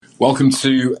Welcome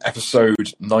to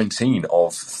episode 19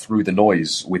 of Through the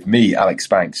Noise with me, Alex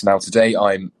Banks. Now, today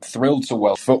I'm thrilled to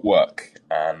welcome Footwork,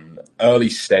 an early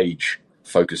stage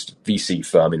focused VC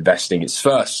firm investing its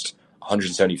first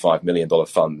 $175 million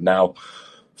fund. Now,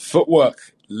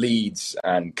 Footwork leads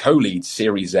and co-leads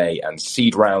Series A and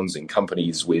seed rounds in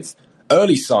companies with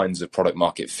early signs of product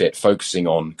market fit, focusing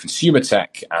on consumer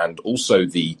tech and also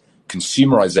the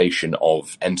consumerization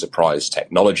of enterprise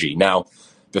technology. Now,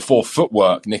 before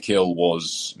Footwork, Nikhil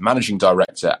was managing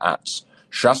director at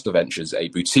Shasta Ventures, a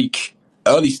boutique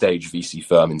early-stage VC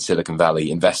firm in Silicon Valley,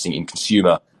 investing in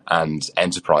consumer and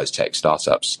enterprise tech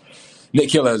startups.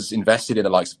 Nikhil has invested in the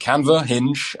likes of Canva,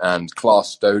 Hinge, and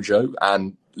Class Dojo.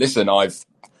 And listen, I've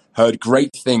heard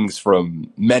great things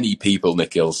from many people,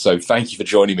 Nikhil, so thank you for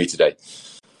joining me today.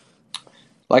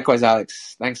 Likewise,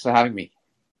 Alex. Thanks for having me.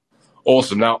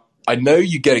 Awesome. Now, I know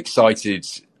you get excited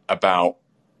about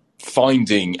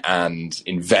finding and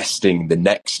investing the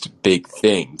next big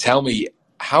thing. Tell me,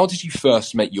 how did you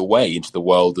first make your way into the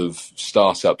world of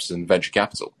startups and venture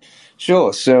capital?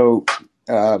 Sure. So,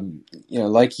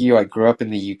 like you, I grew up in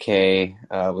the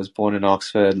UK, was born in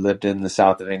Oxford, lived in the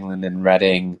south of England in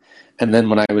Reading. And then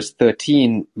when I was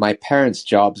 13, my parents'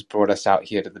 jobs brought us out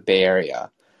here to the Bay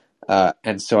Area.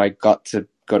 And so I got to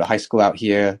go to high school out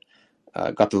here,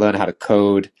 got to learn how to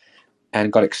code,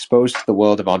 and got exposed to the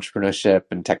world of entrepreneurship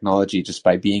and technology just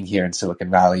by being here in Silicon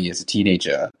Valley as a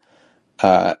teenager.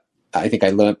 I think I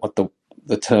learned what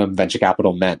the term venture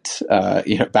capital meant,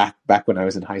 back when I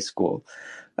was in high school.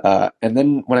 And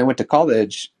then when I went to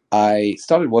college, I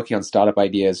started working on startup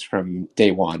ideas from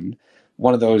day one.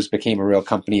 One of those became a real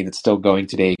company that's still going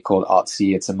today called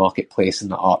Artsy. It's a marketplace in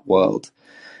the art world.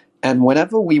 And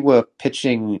whenever we were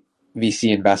pitching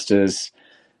VC investors,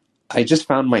 I just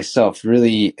found myself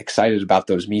really excited about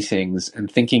those meetings and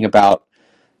thinking about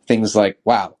things like,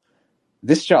 wow,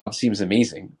 this job seems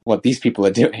amazing, what these people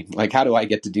are doing. Like, how do I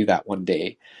get to do that one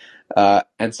day?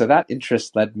 And so that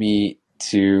interest led me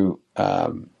to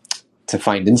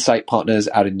find Insight Partners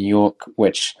out in New York,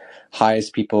 which hires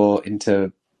people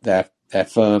into their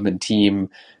firm and team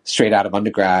straight out of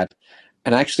undergrad.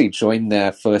 And I actually joined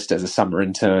there first as a summer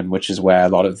intern, which is where a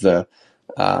lot of the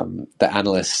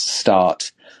analysts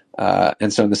start.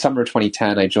 And so in the summer of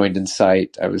 2010, I joined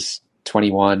Insight. I was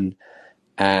 21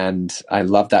 and I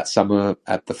loved that summer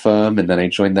at the firm. And then I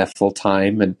joined there full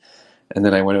time. And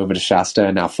then I went over to Shasta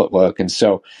and now Footwork. And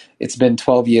so it's been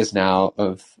 12 years now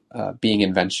of being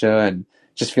in venture and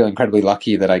just feel incredibly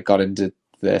lucky that I got into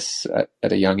this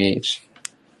at a young age.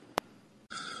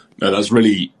 No, that's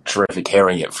really terrific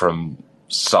hearing it from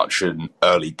such an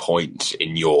early point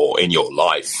in your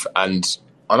life. And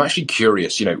I'm actually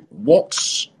curious,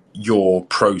 what's your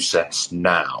process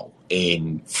now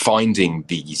in finding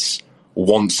these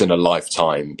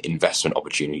once-in-a-lifetime investment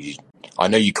opportunities? I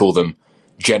know you call them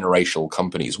generational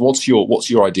companies. What's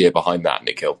your idea behind that,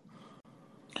 Nikhil?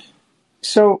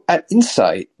 So at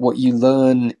Insight, what you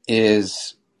learn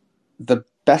is the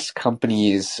best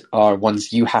companies are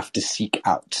ones you have to seek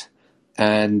out.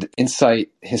 And Insight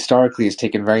historically has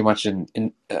taken very much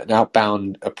an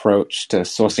outbound approach to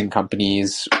sourcing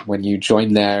companies. When you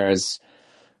join there as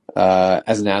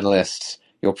an analyst,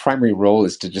 your primary role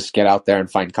is to just get out there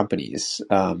and find companies,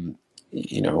 find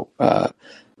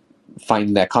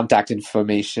their contact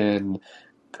information,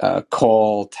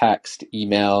 call, text,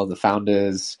 email the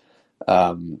founders,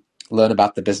 learn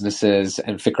about the businesses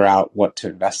and figure out what to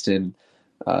invest in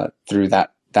through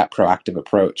that proactive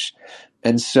approach.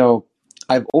 And so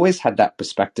I've always had that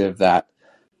perspective that,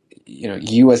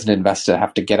 you as an investor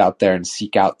have to get out there and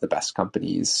seek out the best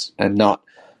companies and not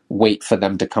wait for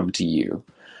them to come to you.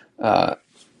 Now,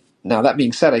 that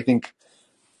being said, I think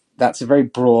that's a very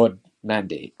broad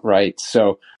mandate, right?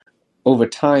 So over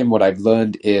time, what I've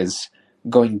learned is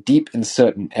going deep in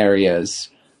certain areas,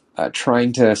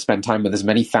 trying to spend time with as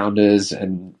many founders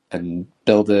and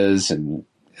builders and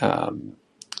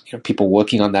people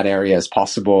working on that area as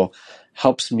possible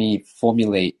helps me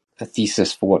formulate a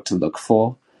thesis for what to look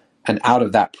for. And out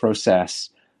of that process,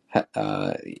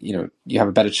 you have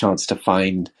a better chance to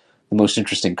find the most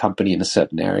interesting company in a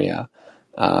certain area.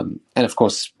 And of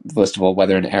course, first of all,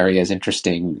 whether an area is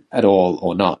interesting at all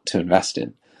or not to invest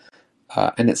in.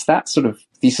 And it's that sort of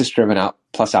thesis-driven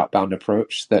plus outbound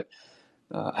approach that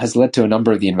has led to a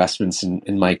number of the investments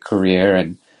in my career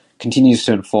and continues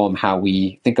to inform how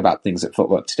we think about things at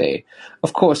Footwork today.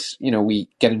 Of course, we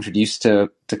get introduced to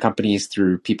companies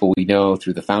through people we know,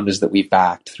 through the founders that we've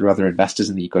backed, through other investors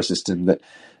in the ecosystem that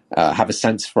have a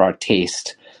sense for our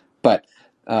taste. But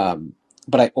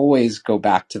I always go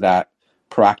back to that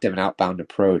proactive and outbound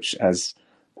approach as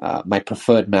my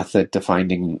preferred method to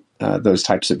finding those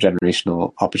types of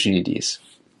generational opportunities.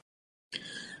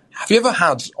 Have you ever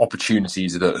had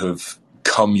opportunities that have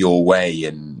come your way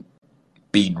and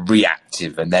been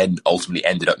reactive and then ultimately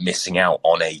ended up missing out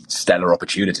on a stellar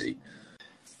opportunity?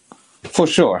 For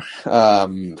sure.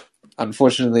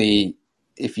 Unfortunately,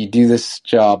 if you do this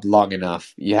job long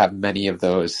enough, you have many of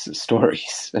those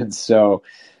stories. And so,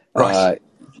 Right.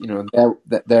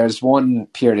 there's one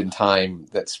period in time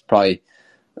that's probably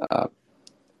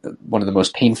one of the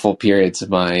most painful periods of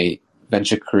my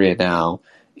venture career now,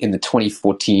 in the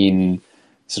 2014,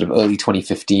 sort of early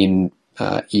 2015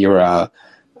 era.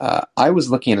 I was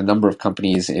looking at a number of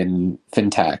companies in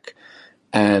fintech,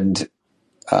 and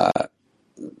a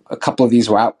couple of these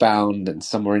were outbound and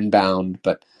some were inbound,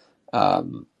 but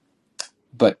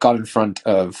got in front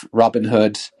of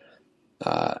Robinhood,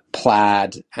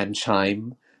 Plaid, and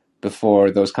Chime before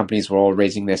those companies were all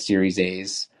raising their Series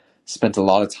A's. Spent a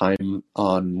lot of time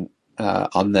on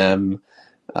them.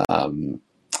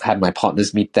 Had my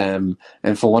partners meet them,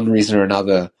 and for one reason or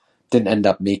another, didn't end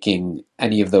up making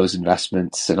any of those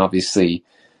investments. And obviously,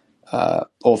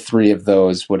 all three of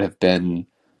those would have been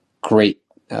great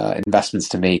investments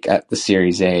to make at the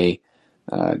Series A,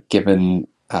 given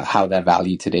how they're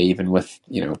valued today, even with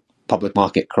public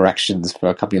market corrections for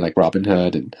a company like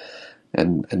Robinhood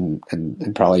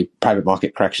and probably private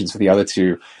market corrections for the other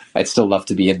two. I'd still love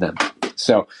to be in them.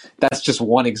 So that's just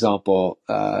one example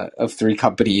of three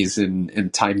companies in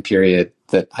time period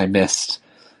that I missed.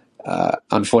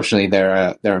 Unfortunately,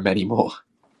 there are many more.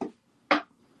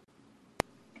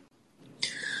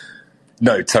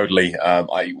 No, totally.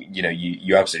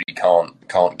 You absolutely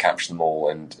can't catch them all,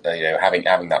 and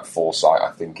having that foresight,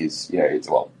 I think, is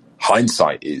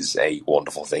hindsight is a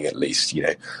wonderful thing, at least.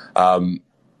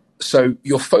 So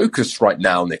your focus right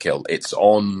now, Nikhil, it's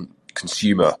on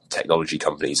consumer technology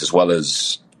companies as well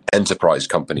as enterprise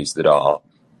companies that are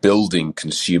building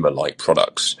consumer-like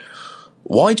products.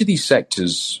 Why do these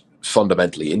sectors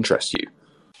fundamentally interest you?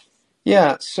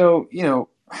 Yeah, so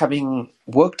having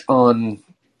worked on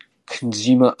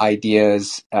consumer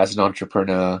ideas as an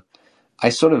entrepreneur, I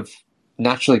sort of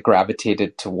naturally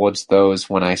gravitated towards those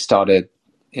when I started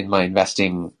in my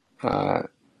investing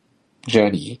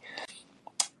journey.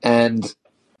 And,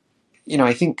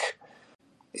 I think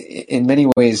in many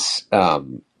ways,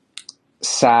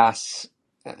 SaaS,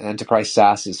 enterprise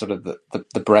SaaS is sort of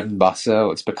the bread and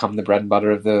butter. It's become the bread and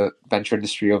butter of the venture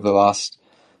industry over the last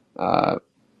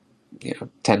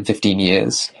 10, 15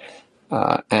 years.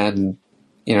 And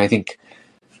I think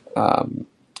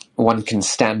one can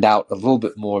stand out a little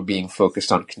bit more being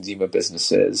focused on consumer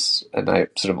businesses. And I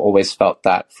sort of always felt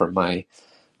that from my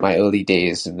early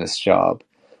days in this job.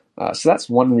 So that's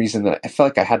one reason that I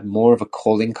felt like I had more of a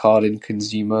calling card in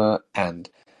consumer and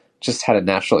just had a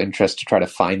natural interest to try to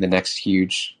find the next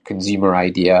huge consumer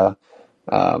idea.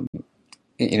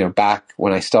 Back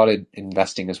when I started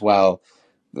investing as well,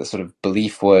 the sort of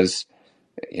belief was,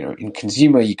 in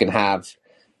consumer, you can have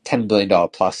 $10 billion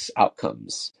plus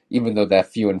outcomes, even though they're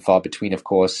few and far between, of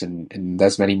course, and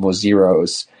there's many more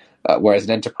zeros. Whereas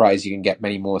in enterprise, you can get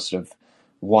many more sort of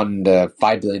 $1 to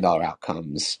 $5 billion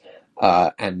outcomes,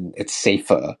 and it's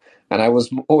safer. And I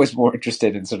was always more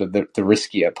interested in sort of the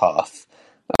riskier path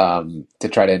to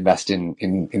try to invest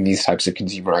in these types of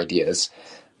consumer ideas.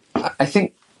 I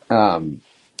think the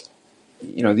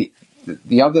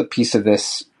other piece of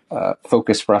this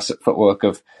focus for us at Footwork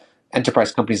of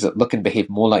enterprise companies that look and behave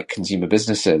more like consumer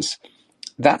businesses,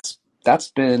 that's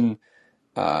been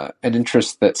an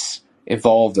interest that's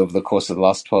evolved over the course of the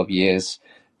last 12 years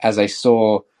as I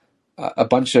saw a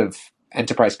bunch of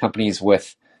enterprise companies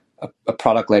with a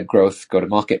product-led growth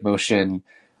go-to-market motion,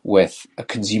 with a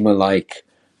consumer-like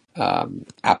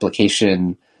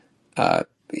application,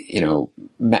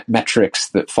 metrics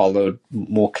that followed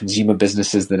more consumer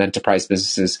businesses than enterprise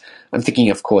businesses. I'm thinking,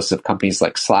 of course, of companies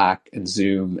like Slack and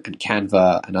Zoom and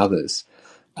Canva and others.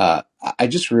 I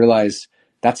just realized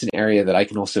that's an area that I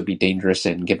can also be dangerous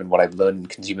in, given what I've learned in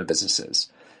consumer businesses.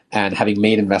 And having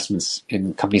made investments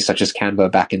in companies such as Canva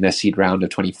back in their seed round of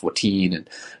 2014 and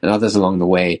others along the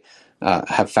way,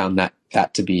 have found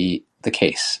that to be the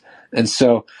case. And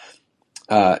so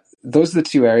those are the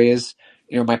two areas.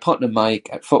 My partner Mike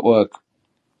at Footwork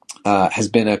has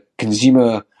been a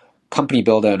consumer company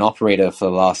builder and operator for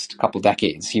the last couple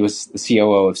decades. He was the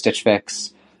COO of Stitch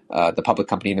Fix, the public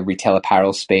company in the retail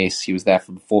apparel space. He was there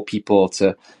from 4 people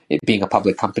to it being a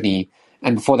public company.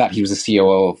 And before that, he was the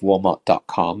COO of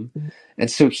Walmart.com.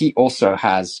 And so he also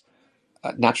has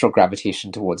a natural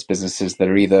gravitation towards businesses that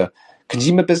are either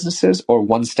consumer businesses or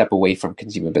one step away from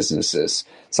consumer businesses,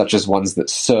 such as ones that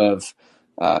serve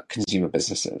consumer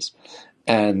businesses.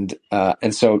 And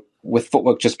so with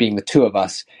footwork just being the two of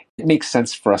us, it makes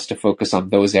sense for us to focus on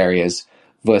those areas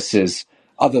versus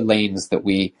other lanes that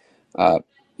we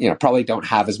probably don't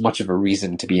have as much of a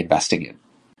reason to be investing in.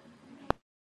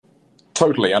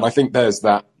 Totally. And I think there's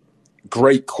that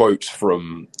great quote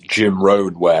from Jim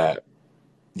Rohn where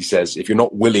he says, if you're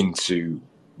not willing to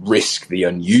risk the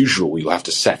unusual, you'll have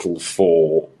to settle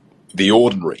for the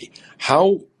ordinary.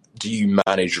 How do you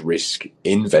manage risk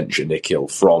in venture, Nikhil,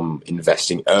 from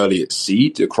investing early at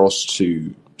seed across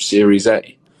to Series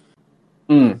A? It's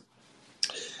an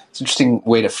interesting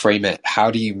way to frame it.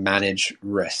 How do you manage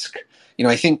risk?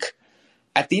 I think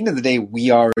at the end of the day, we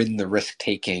are in the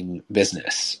risk-taking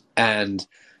business. And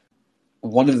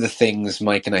one of the things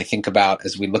Mike and I think about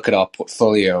as we look at our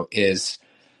portfolio is,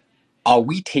 are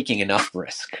we taking enough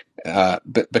risk?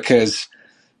 Because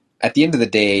at the end of the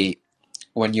day,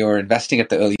 when you're investing at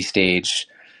the early stage,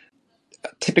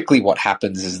 typically what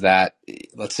happens is that,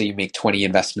 let's say you make 20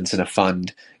 investments in a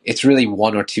fund, it's really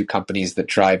one or two companies that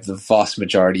drive the vast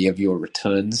majority of your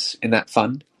returns in that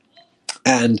fund.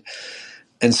 And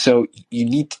so you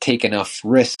need to take enough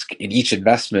risk in each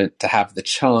investment to have the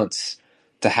chance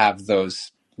to have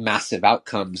those massive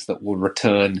outcomes that will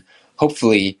return,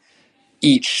 hopefully,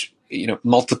 each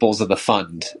multiples of the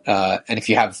fund. And if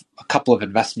you have a couple of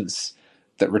investments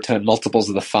that return multiples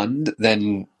of the fund,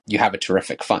 then you have a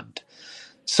terrific fund.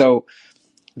 So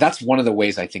that's one of the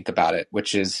ways I think about it,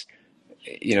 which is,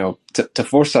 to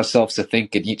force ourselves to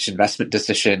think in each investment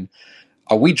decision,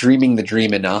 are we dreaming the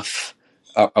dream enough?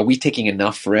 Are we taking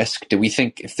enough risk? Do we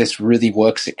think if this really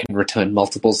works, it can return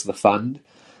multiples of the fund?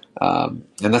 And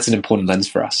that's an important lens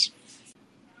for us.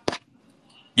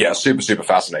 Yeah, super, super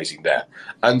fascinating there.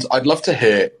 And I'd love to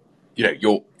hear,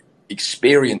 your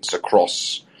experience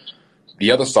across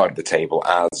the other side of the table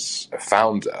as a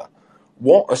founder.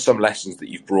 What are some lessons that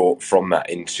you've brought from that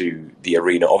into the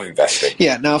arena of investing?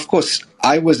 Yeah, now, of course,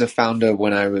 I was a founder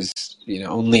when I was,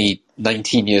 only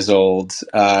 19 years old.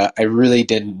 I really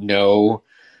didn't know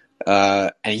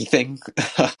anything.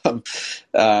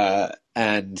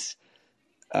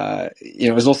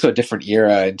 It was also a different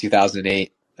era in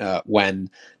 2008 when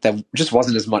there just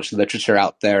wasn't as much literature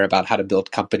out there about how to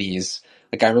build companies.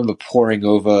 Like, I remember poring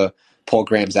over Paul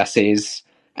Graham's essays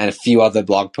and a few other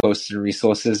blog posts and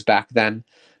resources back then.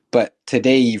 But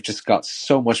today you've just got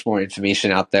so much more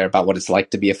information out there about what it's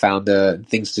like to be a founder and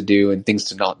things to do and things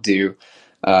to not do.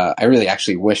 I really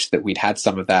actually wish that we'd had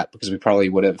some of that, because we probably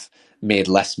would have made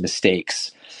less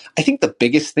mistakes. I think the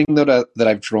biggest thing that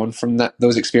I've drawn from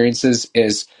those experiences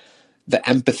is the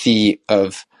empathy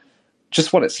of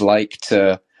just what it's like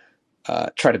to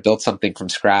try to build something from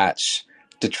scratch,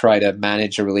 to try to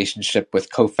manage a relationship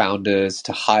with co-founders,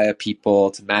 to hire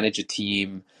people, to manage a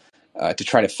team, to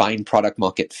try to find product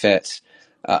market fit.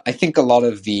 I think a lot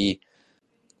of the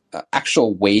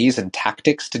actual ways and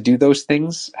tactics to do those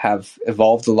things have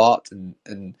evolved a lot,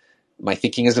 and my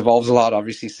thinking has evolved a lot,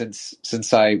 obviously,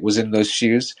 since I was in those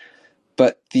shoes.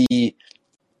 But the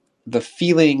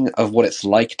feeling of what it's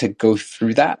like to go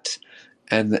through that,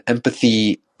 and the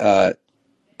empathy that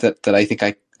I think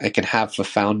I can have for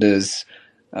founders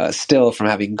still from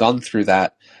having gone through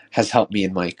that has helped me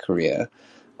in my career.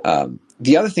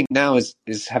 The other thing now is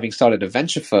having started a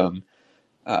venture firm,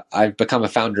 I've become a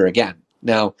founder again.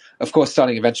 Now, of course,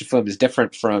 starting a venture firm is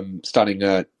different from starting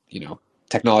a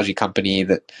technology company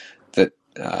that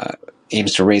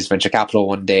aims to raise venture capital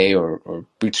one day, or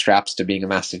bootstraps to being a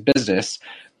massive business.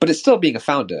 But it's still being a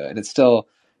founder, and it still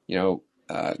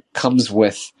comes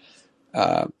with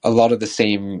a lot of the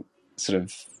same sort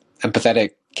of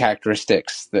empathetic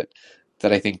characteristics that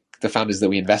I think the founders that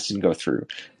we invest in go through.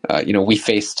 We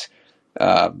faced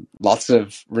lots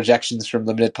of rejections from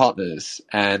limited partners,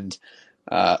 and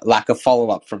lack of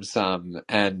follow-up from some,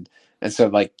 and so,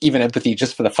 like, even empathy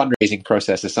just for the fundraising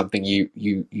process is something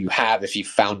you have if you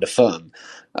found a firm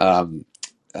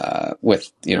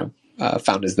with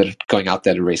founders that are going out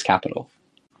there to raise capital.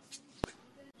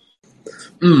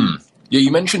 Yeah, you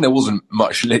mentioned there wasn't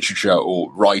much literature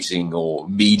or writing or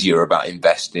media about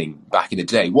investing back in the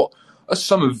day. What are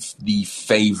some of the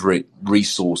favorite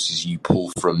resources you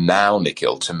pull from now,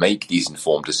 Nikhil, to make these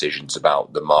informed decisions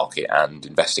about the market and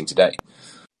investing today?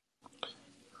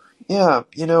 Yeah,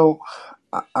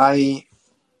 I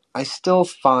still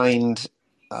find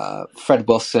Fred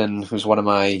Wilson, who's one of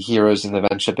my heroes in the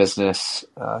venture business,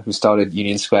 who started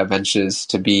Union Square Ventures,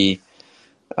 to be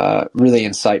really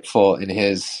insightful in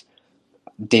his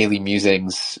daily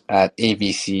musings at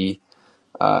AVC.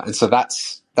 And so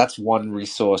that's one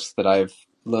resource that I've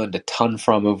learned a ton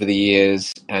from over the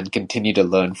years and continue to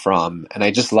learn from. And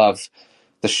I just love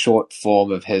the short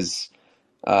form of his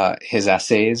his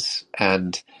essays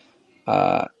and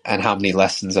how many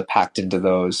lessons are packed into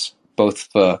those, both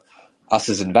for us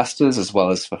as investors as well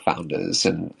as for founders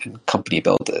and company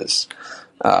builders.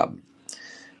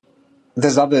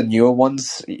 There's other newer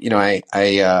ones.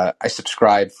 I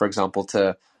subscribe, for example,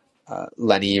 to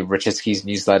Lenny Rachitsky's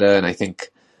newsletter, and I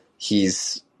think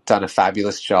he's done a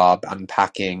fabulous job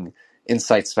unpacking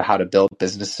insights for how to build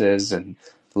businesses and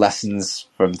lessons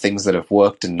from things that have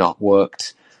worked and not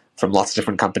worked from lots of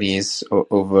different companies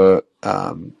over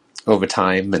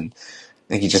time. And I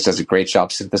think he just does a great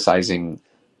job synthesizing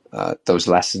those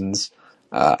lessons.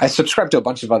 I subscribe to a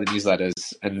bunch of other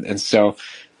newsletters, and so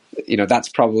that's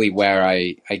probably where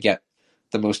I get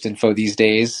the most info these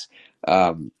days.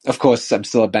 Of course, I'm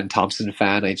still a Ben Thompson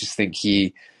fan. I just think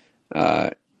he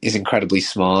is incredibly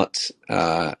smart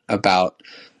about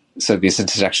sort of this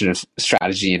intersection of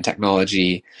strategy and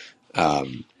technology.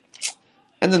 And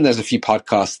then there's a few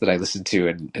podcasts that I listen to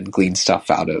and glean stuff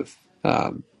out of.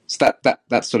 So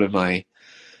that's sort of my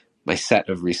set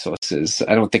of resources.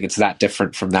 I don't think it's that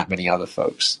different from that many other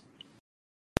folks.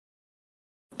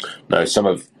 No, some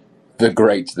of the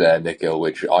greats there, Nikhil,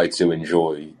 which I too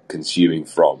enjoy consuming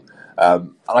from.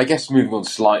 And I guess moving on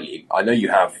slightly, I know you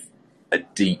have a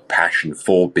deep passion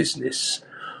for business,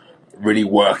 really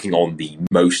working on the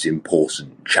most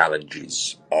important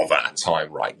challenges of our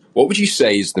time, right? What would you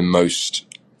say is the most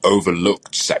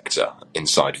overlooked sector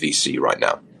inside VC right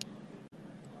now?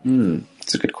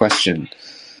 That's a good question.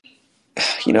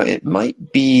 It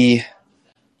might be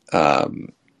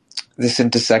this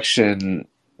intersection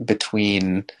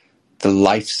between the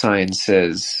life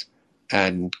sciences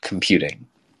and computing.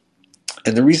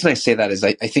 And the reason I say that is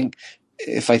I think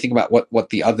if I think about what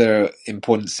the other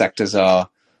important sectors are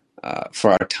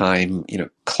for our time,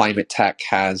 climate tech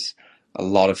has a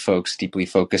lot of folks deeply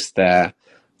focused there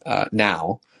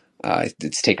now.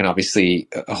 It's taken obviously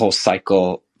a whole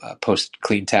cycle post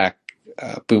clean tech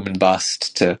boom and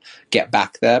bust to get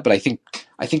back there, but I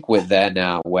think we're there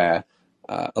now where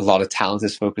a lot of talent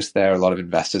is focused there, a lot of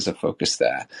investors are focused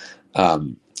there.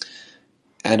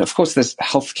 And of course, there's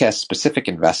healthcare specific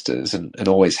investors and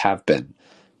always have been.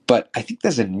 But I think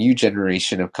there's a new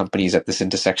generation of companies at this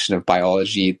intersection of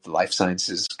biology, the life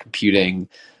sciences, computing,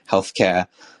 healthcare,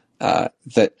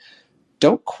 that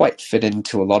don't quite fit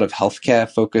into a lot of healthcare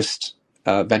focused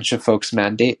venture folks'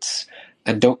 mandates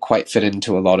and don't quite fit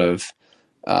into a lot of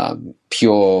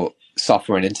pure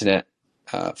software and internet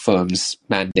firms'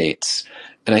 mandates.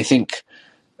 And I think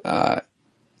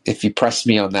if you press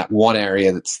me on that one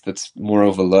area that's more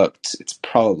overlooked, it's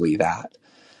probably that.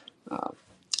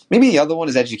 Maybe the other one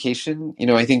is education.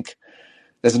 I think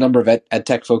there's a number of ed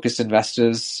tech focused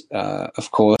investors,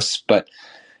 of course, but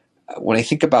when I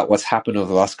think about what's happened over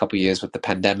the last couple of years with the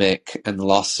pandemic and the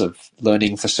loss of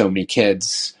learning for so many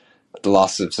kids, the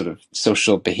loss of sort of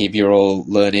social behavioral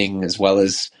learning as well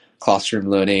as classroom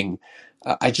learning,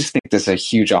 I just think there's a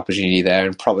huge opportunity there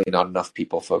and probably not enough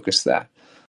people focused there.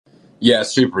 Yeah,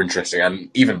 super interesting. And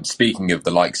even speaking of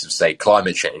the likes of, say,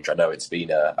 climate change, I know it's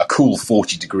been a cool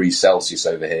 40 degrees Celsius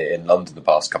over here in London the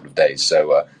past couple of days.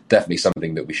 So definitely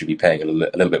something that we should be paying a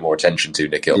little bit more attention to,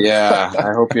 Nikhil. Yeah,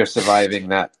 I hope you're surviving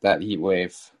that heat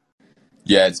wave.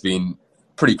 Yeah, it's been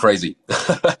pretty crazy.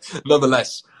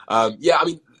 Nonetheless,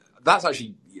 that's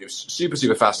actually super,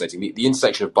 super fascinating. The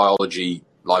intersection of biology,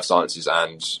 life sciences,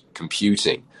 and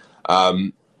computing.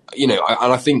 And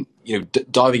I think,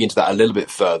 diving into that a little bit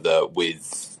further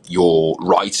with your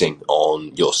writing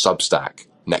on your Substack,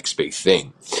 Next Big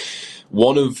Thing.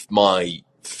 One of my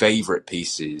favorite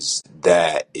pieces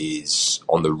there is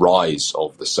on the rise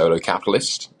of the solo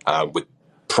capitalist, with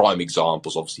prime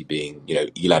examples obviously being,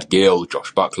 Elad Gil,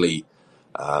 Josh Buckley,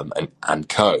 and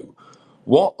co.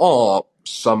 What are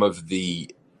some of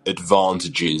the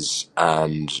advantages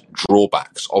and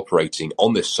drawbacks operating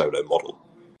on this solo model?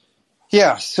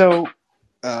 Yeah, so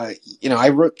I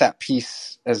wrote that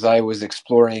piece as I was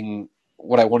exploring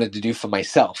what I wanted to do for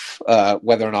myself,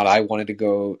 whether or not I wanted to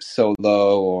go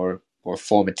solo or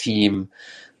form a team.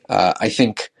 I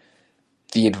think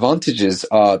the advantages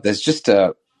are there's just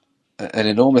an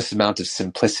enormous amount of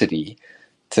simplicity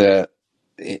to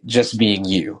it just being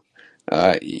you.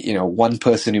 One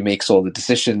person who makes all the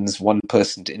decisions, one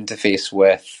person to interface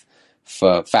with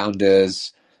for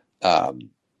founders,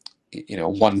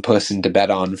 one person to bet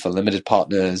on for limited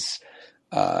partners.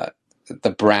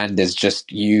 The brand is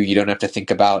just you. You don't have to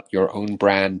think about your own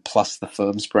brand plus the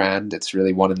firm's brand. It's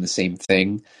really one and the same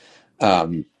thing.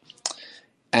 And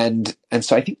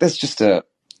so I think there's just a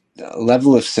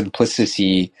level of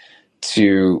simplicity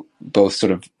to both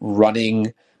sort of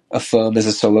running a firm as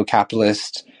a solo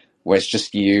capitalist, where it's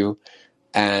just you,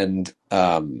 and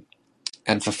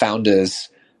and for founders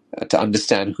to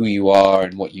understand who you are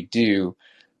and what you do,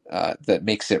 that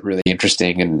makes it really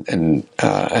interesting and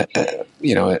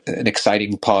an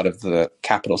exciting part of the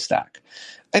capital stack.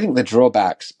 I think the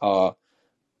drawbacks are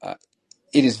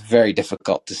it is very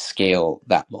difficult to scale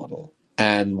that model.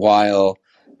 And while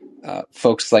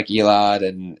folks like Elad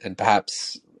and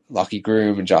perhaps Lockie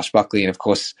Groom and Josh Buckley, and of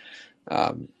course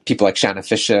people like Shanna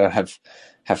Fisher have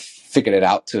figured it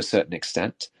out to a certain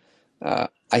extent,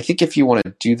 I think if you want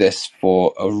to do this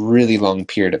for a really long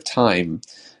period of time,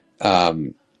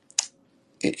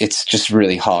 it's just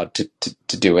really hard to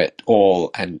do it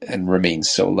all and remain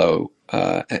so low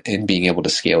in being able to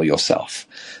scale yourself.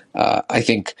 I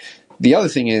think the other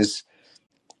thing is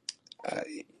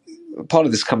part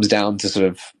of this comes down to sort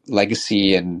of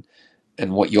legacy and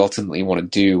what you ultimately want to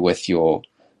do with your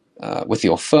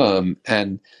firm.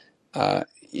 And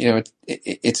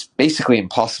it's basically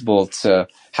impossible to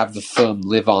have the firm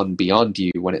live on beyond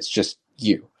you when it's just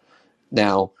you.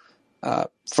 Now,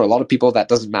 for a lot of people, that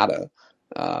doesn't matter.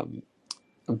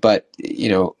 But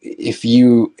if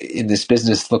you in this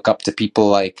business look up to people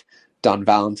like Don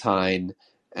Valentine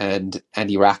and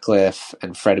Andy Ratcliffe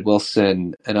and Fred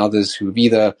Wilson and others who've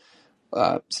either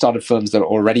started firms that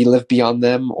already live beyond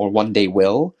them or one day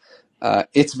will,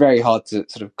 it's very hard to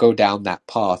sort of go down that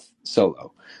path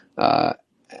solo.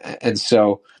 And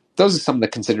so those are some of the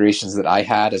considerations that I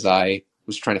had as I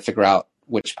was trying to figure out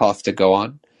which path to go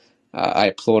on. I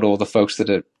applaud all the folks that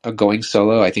are going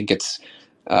solo. I think it's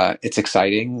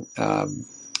exciting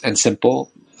and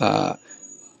simple. I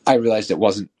realized it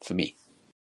wasn't for me.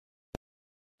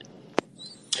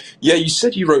 Yeah, you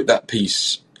said you wrote that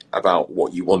piece about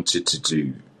what you wanted to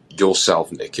do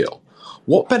yourself, Nikhil.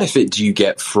 What benefit do you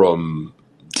get from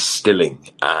distilling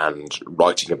and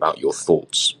writing about your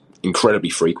thoughts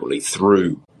incredibly frequently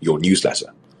through your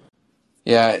newsletter?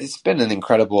 Yeah, it's been an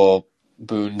incredible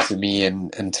boon to me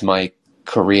and to my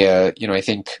career. I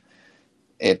think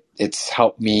it's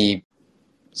helped me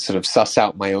sort of suss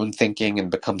out my own thinking and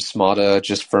become smarter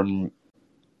just from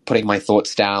putting my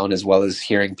thoughts down as well as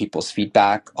hearing people's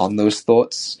feedback on those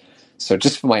thoughts. So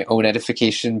just for my own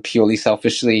edification, purely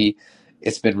selfishly,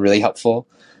 it's been really helpful.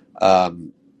 For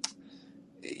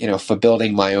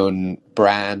building my own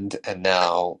brand and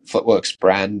now Footwork's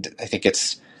brand, I think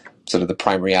it's sort of the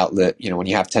primary outlet. When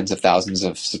you have tens of thousands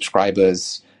of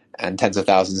subscribers and tens of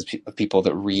thousands of people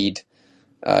that read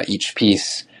each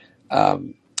piece,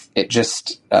 it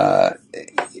just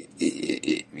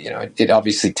it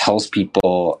obviously tells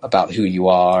people about who you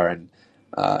are and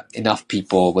enough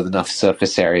people with enough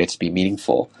surface area to be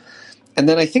meaningful. And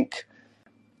then I think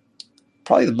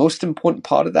probably the most important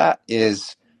part of that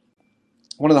is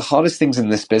one of the hardest things in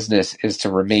this business is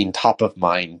to remain top of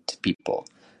mind to people.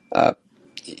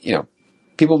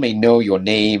 People may know your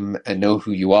name and know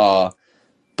who you are,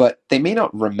 but they may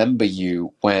not remember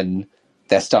you when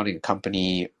they're starting a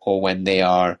company or when they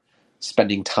are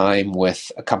spending time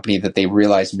with a company that they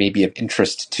realize may be of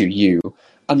interest to you,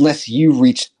 unless you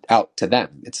reach out to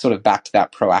them. It's sort of back to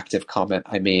that proactive comment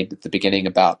I made at the beginning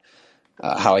about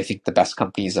how I think the best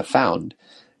companies are found.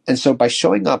 And so by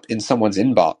showing up in someone's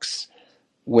inbox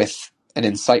with an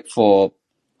insightful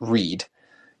read,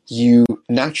 you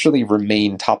naturally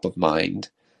remain top of mind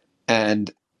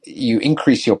and you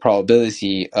increase your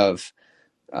probability of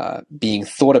being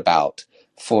thought about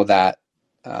for that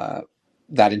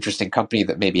interesting company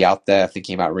that may be out there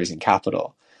thinking about raising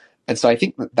capital. And so I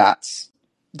think that's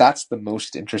the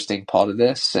most interesting part of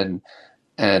this and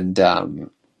probably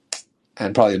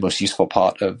the most useful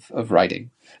part of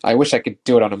writing. I wish I could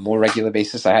do it on a more regular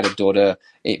basis. I had a daughter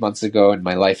 8 months ago and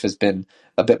my life has been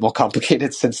a bit more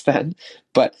complicated since then,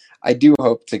 but I do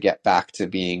hope to get back to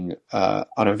being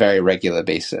on a very regular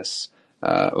basis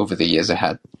over the years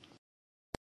ahead.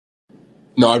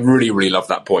 No, I really, really love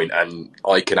that point, and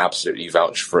I can absolutely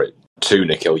vouch for it too,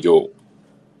 Nikhil. You're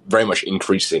very much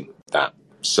increasing that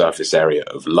surface area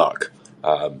of luck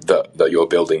that you're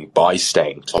building by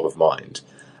staying top of mind.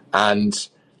 And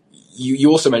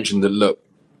you also mentioned that, look,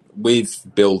 with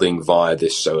building via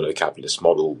this solo capitalist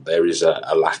model, there is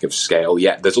a lack of scale.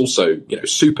 Yet there's also,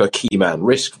 super key man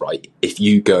risk, right? If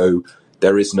you go,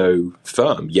 there is no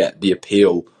firm. Yet the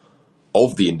appeal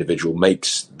of the individual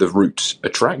makes the route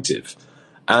attractive.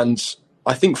 And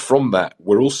I think from that,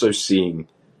 we're also seeing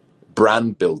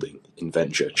brand building in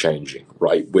venture changing,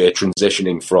 right? We're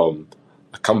transitioning from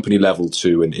a company level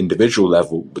to an individual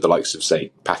level with the likes of,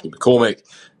 say, Patty McCormick,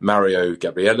 Mario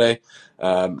Gabriele.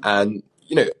 And,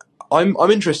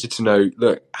 I'm interested to know,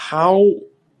 look, how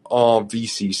are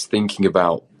VCs thinking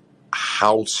about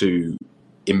how to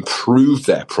improve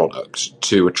their product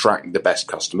to attract the best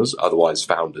customers, otherwise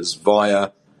founders,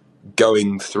 via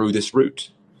going through this route?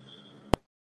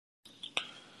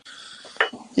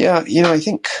 Yeah, I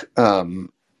think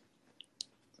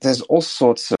there's all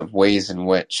sorts of ways in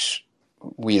which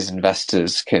we as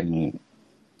investors can,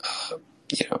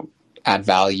 add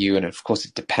value, and of course,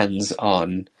 it depends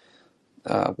on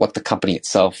what the company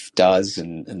itself does,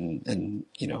 and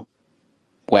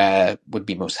where would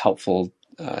be most helpful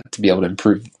to be able to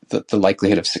improve the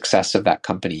likelihood of success of that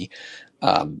company.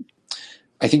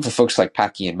 I think for folks like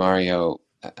Paki and Mario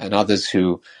and others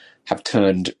who have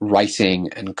turned writing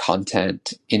and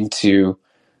content into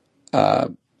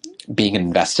being an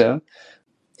investor,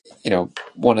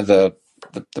 one of the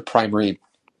primary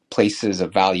places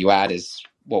of value add is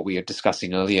what we were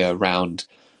discussing earlier around,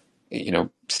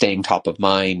 staying top of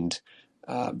mind,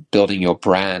 building your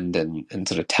brand, and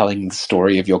sort of telling the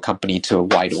story of your company to a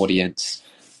wide audience.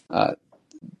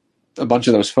 A bunch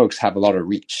of those folks have a lot of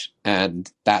reach,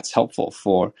 and that's helpful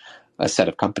for a set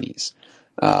of companies.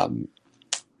 I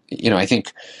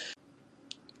think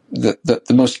the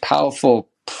most powerful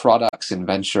products in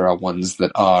venture are ones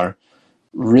that are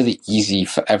really easy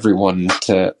for everyone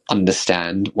to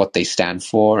understand what they stand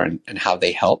for and how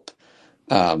they help.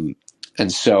 And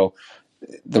so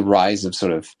the rise of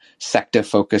sort of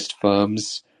sector-focused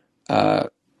firms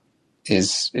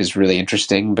is really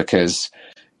interesting, because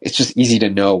it's just easy to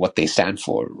know what they stand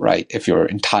for, right? If your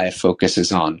entire focus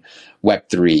is on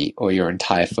Web3, or your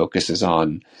entire focus is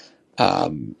on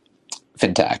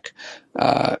fintech.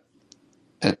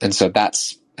 And so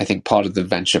that's, I think, part of the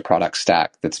venture product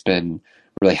stack that's been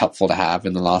really helpful to have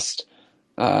in the last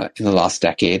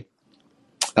decade.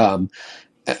 A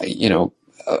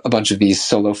bunch of these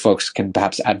solo folks can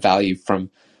perhaps add value from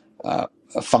a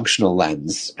functional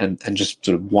lens, and just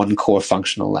sort of one core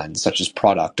functional lens, such as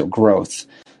product or growth,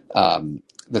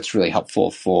 that's really helpful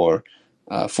for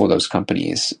those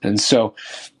companies. And so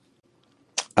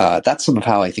that's some of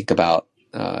how I think about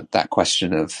that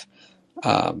question of,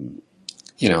 how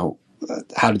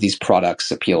do these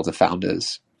products appeal to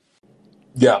founders?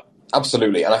 Yeah,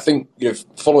 absolutely. And I think,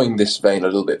 following this vein a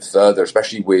little bit further,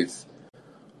 especially with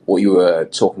what you were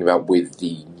talking about with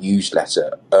the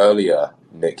newsletter earlier,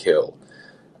 Nikhil,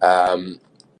 there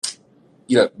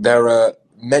are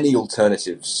many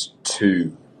alternatives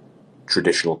to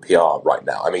traditional PR right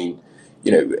now. I mean,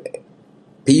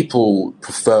 people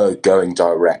prefer going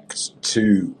direct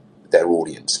to their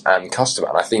audience and customer.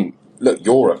 And I think, look,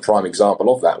 you're a prime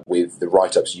example of that with the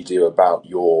write-ups you do about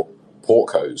your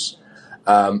portcos.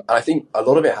 And I think a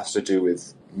lot of it has to do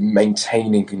with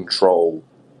maintaining control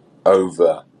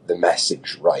over the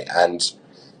message, right? And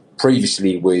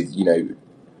previously with,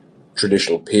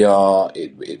 traditional PR,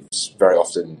 it's very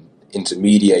often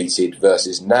intermediated,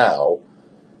 versus now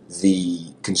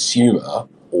the consumer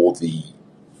or the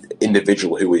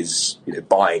individual who is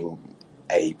buying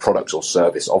a product or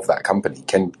service of that company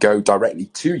can go directly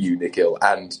to you, Nikhil,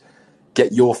 and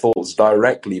get your thoughts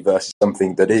directly, versus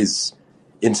something that is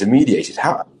intermediated.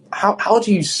 How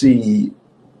do you see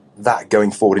that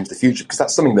going forward into the future? Because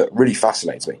that's something that really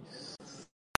fascinates me.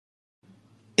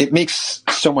 It makes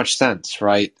so much sense,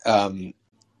 right? When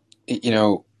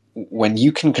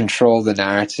you can control the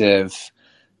narrative,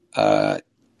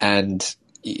 and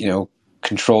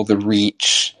control the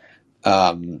reach,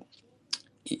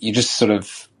 you just sort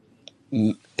of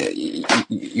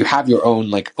you have your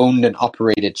own owned and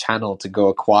operated channel to go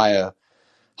acquire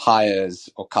hires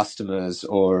or customers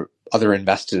or other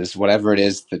investors, whatever it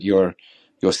is that you're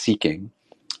seeking.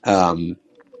 And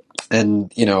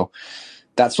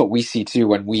that's what we see too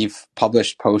when we've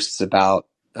published posts about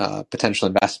potential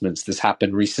investments. This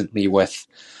happened recently with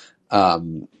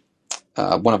one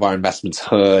of our investments,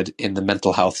 Heard, in the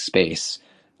mental health space.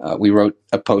 We wrote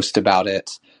a post about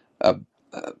it. A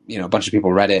bunch of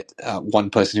people read it. One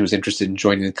person who was interested in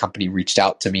joining the company reached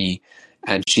out to me,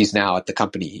 and she's now at the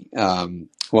company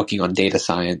working on data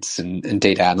science and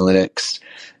data analytics.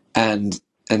 And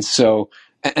so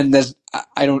there's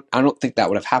I don't think that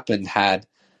would have happened had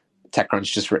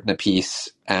TechCrunch just written a piece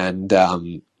and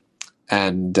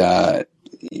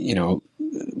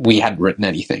we hadn't written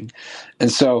anything. And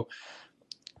so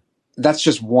that's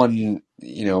just one,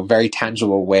 very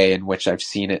tangible way in which I've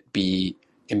seen it be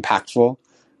impactful.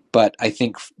 But I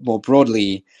think more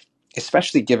broadly,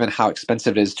 especially given how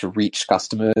expensive it is to reach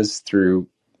customers through,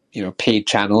 paid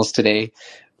channels today,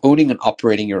 owning and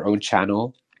operating your own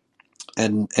channel,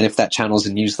 and if that channel is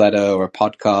a newsletter or a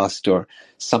podcast or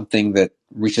something that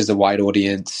reaches a wide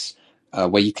audience,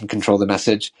 where you can control the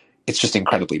message, it's just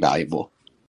incredibly valuable.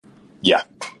 Yeah,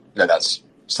 no, that's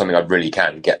something I really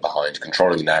can get behind,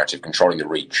 controlling the narrative, controlling the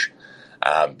reach,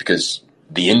 because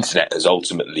the internet has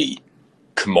ultimately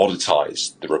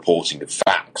commoditize the reporting of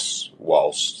facts,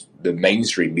 whilst the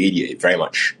mainstream media very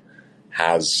much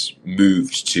has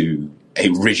moved to a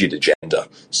rigid agenda.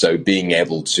 So being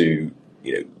able to,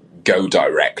 go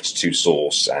direct to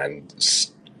source and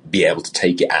be able to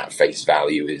take it at face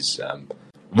value is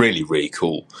really, really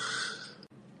cool.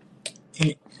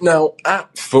 Now,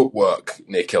 at Footwork,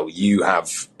 Nikhil, you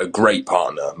have a great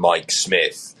partner, Mike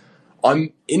Smith.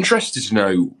 I'm interested to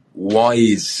know, why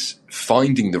is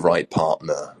finding the right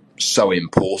partner so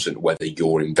important, whether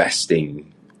you're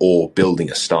investing or building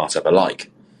a startup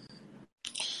alike?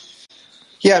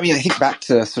 Yeah, I mean, I think back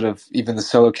to sort of even the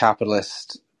solo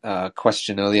capitalist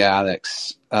question earlier,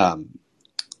 Alex. The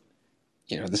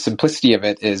simplicity of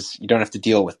it is you don't have to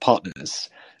deal with partners.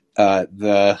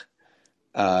 The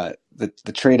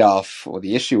trade-off or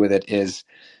the issue with it is,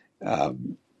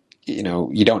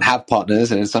 you don't have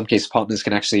partners, and in some cases, partners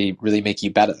can actually really make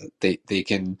you better. They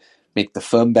can make the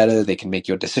firm better. They can make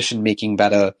your decision making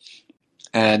better.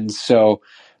 And so,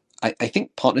 I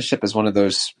think partnership is one of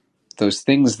those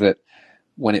things that,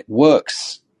 when it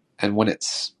works and when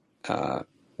it's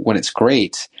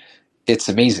great, it's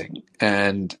amazing,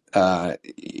 and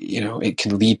it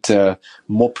can lead to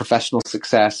more professional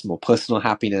success, more personal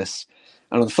happiness.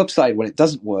 And on the flip side, when it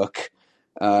doesn't work,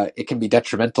 it can be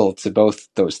detrimental to both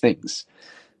those things.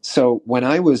 So when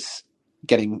I was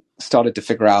getting started to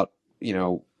figure out,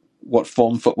 what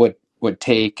form Foot would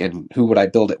take and who would I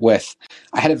build it with,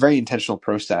 I had a very intentional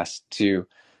process to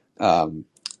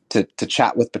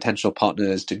chat with potential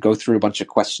partners, to go through a bunch of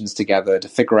questions together, to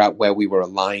figure out where we were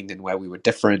aligned and where we were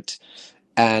different.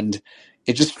 And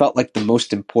it just felt like the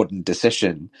most important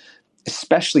decision,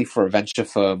 especially for a venture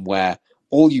firm where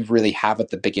all you really have at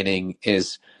the beginning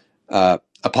is a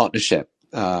partnership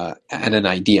and an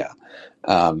idea.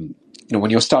 When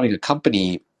you're starting a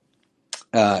company,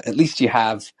 at least you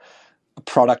have a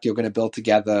product you're going to build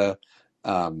together.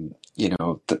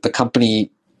 The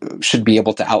company should be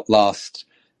able to outlast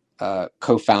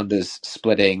co-founders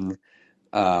splitting.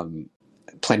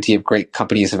 Plenty of great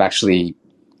companies have actually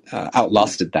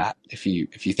outlasted that. If you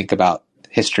think about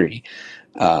history,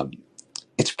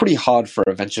 it's pretty hard for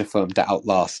a venture firm to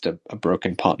outlast a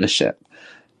broken partnership,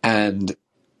 and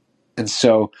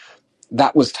so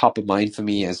that was top of mind for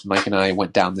me as Mike and I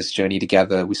went down this journey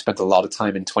together. We spent a lot of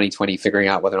time in 2020 figuring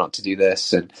out whether or not to do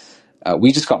this, and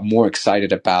we just got more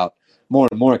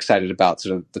and more excited about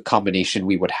sort of the combination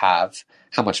we would have,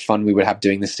 how much fun we would have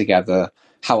doing this together,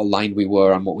 how aligned we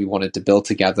were on what we wanted to build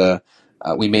together.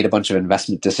 We made a bunch of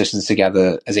investment decisions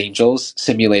together as angels,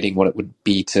 simulating what it would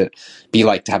be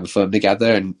like to have a firm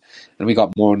together, and we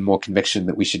got more and more conviction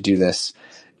that we should do this.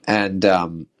 And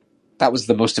that was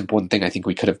the most important thing I think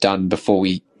we could have done before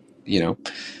we,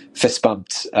 fist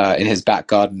bumped in his back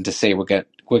garden to say we're going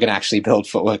to actually build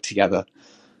Footwork together.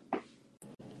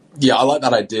 Yeah, I like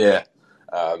that idea.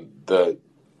 The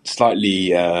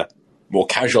slightly more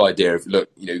casual idea of,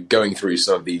 going through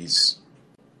some of these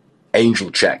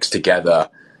angel checks together,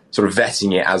 sort of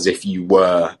vetting it as if you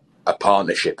were a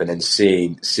partnership, and then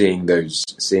seeing those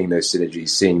synergies,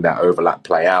 seeing that overlap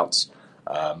play out.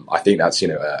 I think that's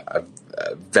a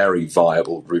very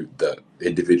viable route that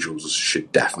individuals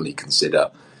should definitely consider.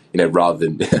 Rather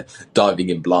than diving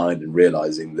in blind and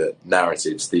realizing that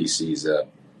narratives, theses are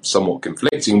somewhat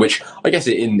conflicting, which I guess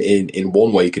in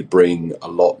one way could bring a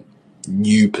lot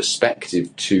new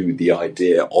perspective to the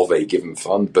idea of a given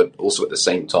fund, but also at the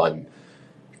same time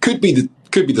could be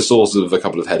the source of a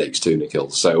couple of headaches too, Nikhil.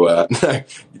 So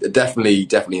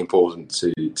definitely important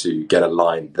to get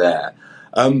aligned there.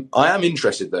 I am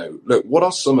interested though. Look, what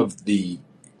are some of the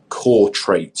core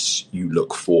traits you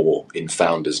look for in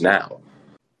founders now?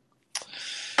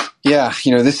 Yeah,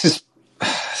 this is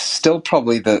still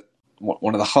probably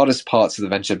one of the hardest parts of the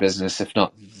venture business, if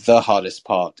not the hardest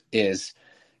part, is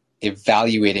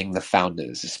evaluating the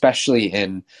founders, especially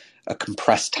in a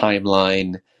compressed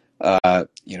timeline,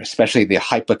 especially the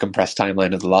hyper compressed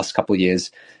timeline of the last couple of years,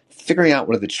 figuring out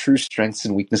what are the true strengths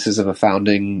and weaknesses of a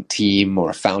founding team or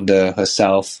a founder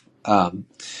herself, and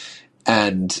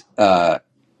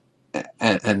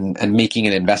making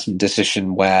an investment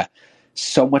decision where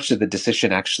so much of the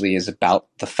decision actually is about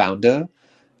the founder.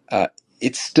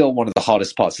 It's still one of the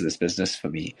hardest parts of this business for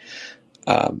me.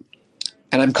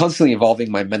 And I'm constantly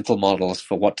evolving my mental models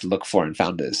for what to look for in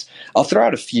founders. I'll throw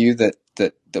out a few that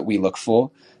we look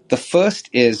for. The first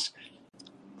is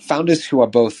founders who are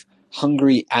both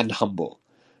hungry and humble.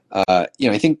 I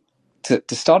think to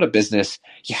start a business,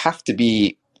 you have to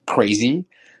be crazy,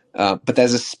 but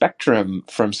there's a spectrum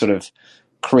from sort of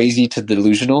crazy to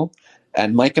delusional.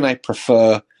 And Mike and I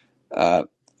prefer,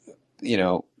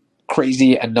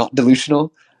 crazy and not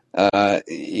delusional. to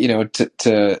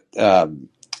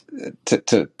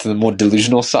the more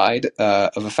delusional side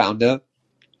of a founder.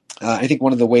 I think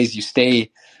one of the ways you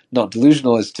stay not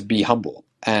delusional is to be humble,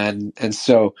 and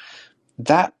so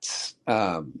that's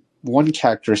one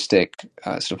characteristic,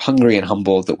 sort of hungry and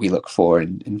humble, that we look for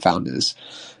in founders.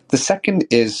 The second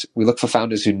is we look for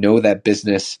founders who know their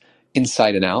business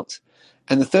inside and out,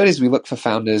 and the third is we look for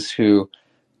founders who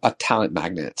are talent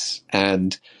magnets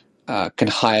and can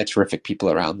hire terrific people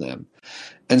around them.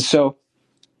 And so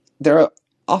there are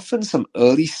often some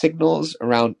early signals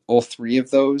around all three of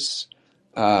those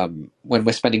when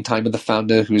we're spending time with a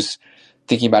founder who's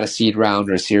thinking about a seed round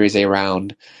or a Series A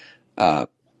round.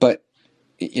 But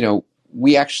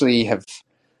we actually have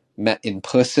met in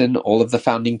person all of the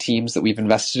founding teams that we've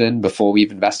invested in before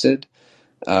we've invested.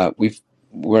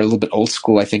 We're a little bit old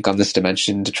school, I think, on this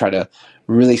dimension to try to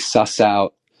really suss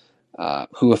out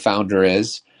who a founder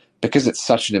is, because it's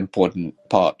such an important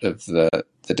part of the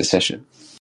decision.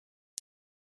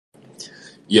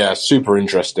 Yeah, super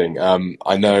interesting.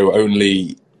 I know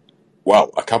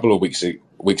a couple of weeks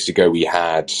ago we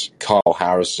had Carl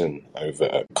Harrison over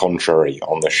at Contrary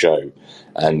on the show,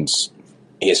 and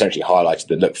he essentially highlighted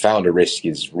that, look, founder risk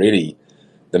is really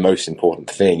the most important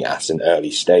thing at an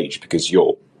early stage, because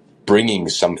you're bringing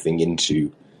something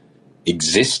into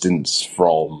existence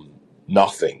from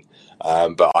nothing.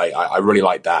 But I really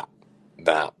like that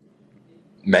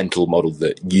mental model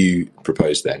that you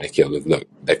proposed there, Nikhil. Look,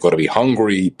 they've got to be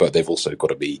hungry, but they've also got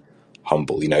to be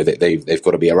humble. They've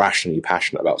got to be irrationally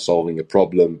passionate about solving a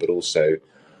problem, but also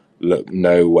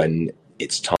know when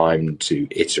it's time to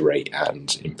iterate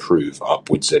and improve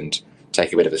upwards, and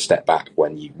take a bit of a step back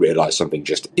when you realize something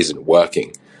just isn't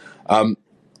working.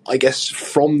 I guess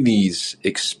from these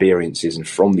experiences and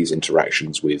from these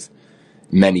interactions with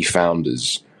many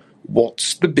founders,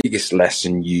 what's the biggest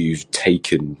lesson you've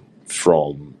taken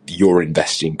from your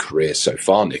investing career so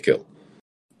far, Nikhil?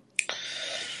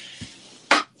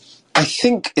 I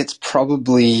think it's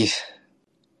probably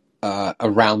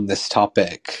around this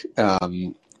topic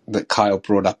that Kyle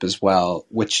brought up as well,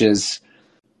 which is,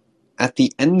 at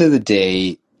the end of the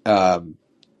day,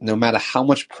 no matter how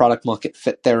much product market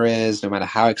fit there is, no matter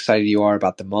how excited you are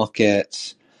about the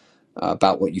market,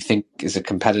 about what you think is a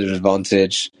competitive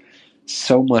advantage,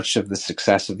 so much of the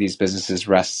success of these businesses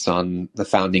rests on the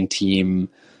founding team,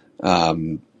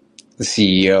 the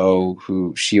CEO,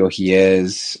 who she or he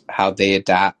is, how they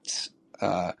adapt,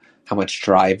 how much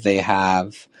drive they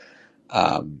have,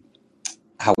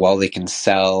 how well they can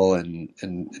sell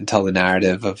and tell the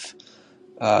narrative of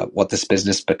what this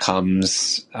business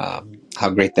becomes, how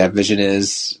great their vision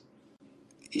is.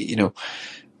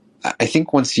 I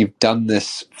think once you've done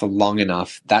this for long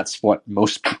enough, that's what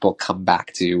most people come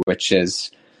back to, which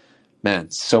is, man,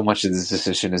 so much of this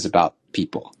decision is about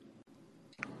people.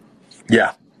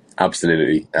 Yeah,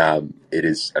 absolutely. It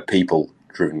is a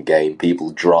people-driven game. People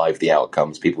drive the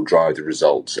outcomes, people drive the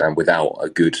results, and without a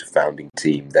good founding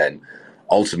team, then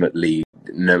ultimately,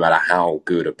 no matter how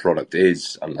good a product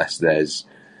is, unless there's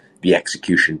the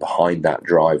execution behind that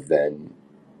drive, then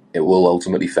it will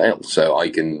ultimately fail. So I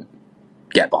can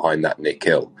get behind that,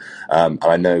 Nikhil. And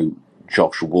I know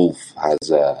Josh Wolf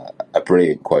has a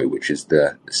brilliant quote, which is,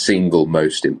 the single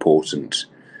most important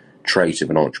trait of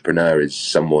an entrepreneur is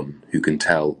someone who can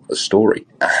tell a story.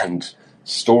 And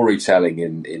storytelling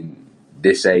in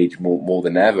this age, more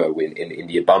than ever, in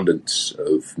the abundance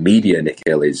of media,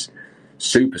 Nikhil, is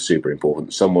super, super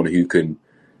important. Someone who can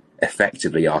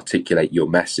effectively articulate your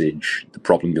message, the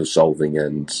problem you're solving,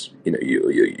 and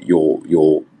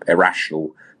your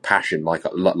irrational passion,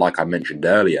 like I mentioned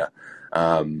earlier.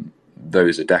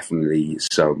 Those are definitely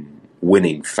some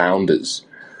winning founders.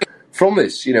 From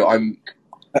this,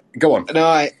 go on.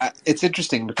 No, it's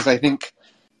interesting because I think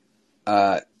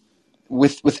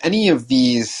with any of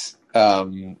these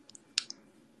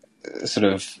sort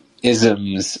of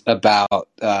isms about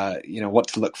what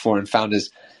to look for in founders,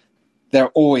 there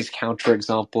are always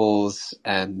counterexamples,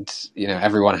 and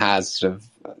everyone has sort of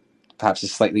perhaps a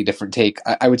slightly different take.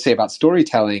 I would say about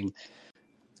storytelling,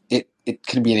 it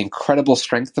can be an incredible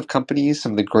strength of companies.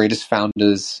 Some of the greatest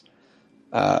founders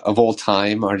of all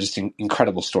time are just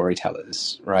incredible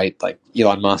storytellers, right? Like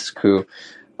Elon Musk, who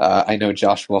I know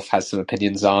Josh Wolf has some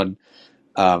opinions on.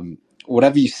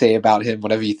 Whatever you say about him,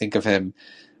 whatever you think of him,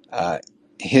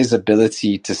 his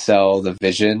ability to sell the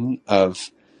vision of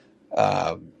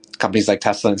companies like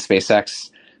Tesla and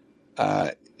SpaceX,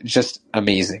 just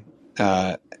amazing,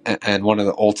 and one of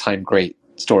the all-time great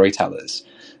storytellers.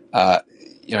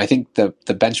 I think the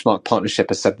Benchmark Partnership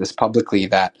has said this publicly,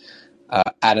 that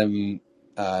Adam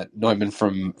Neumann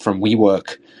from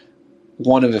WeWork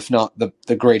one of, if not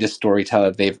the greatest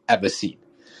storyteller they've ever seen.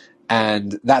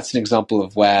 And that's an example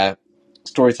of where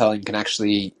storytelling can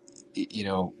actually,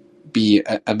 be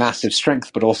a massive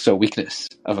strength, but also a weakness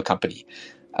of a company.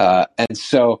 And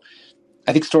so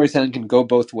I think storytelling can go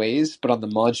both ways, but on the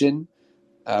margin,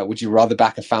 would you rather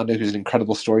back a founder who's an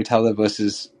incredible storyteller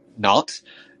versus not?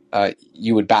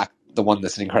 You would back the one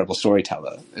that's an incredible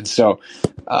storyteller. And so,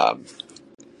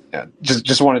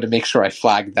 just wanted to make sure I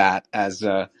flagged that as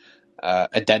a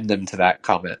addendum to that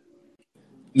comment.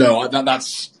 No,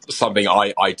 that's something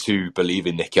I too believe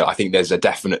in, Nikhil. I think there's a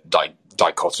definite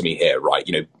dichotomy here, right?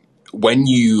 When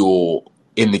you're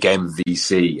in the game of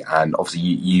VC, and obviously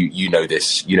you know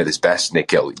this best,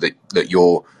 Nikhil, that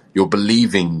you're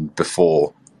believing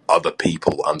before other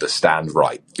people understand,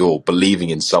 right? You're believing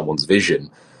in someone's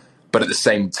vision, but at the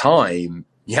same time,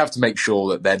 you have to make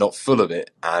sure that they're not full of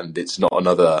it and it's not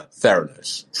another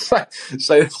Theranos.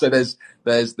 So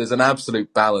there's an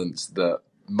absolute balance that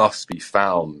must be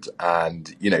found,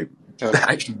 and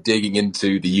actually digging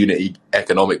into the unit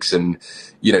economics and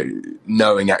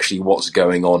knowing actually what's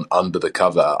going on under the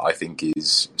cover, I think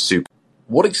is super.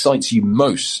 What excites you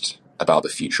most about the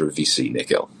future of VC,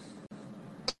 Nikhil?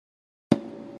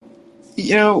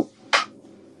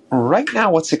 Right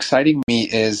now what's exciting me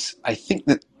is I think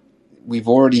that we've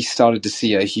already started to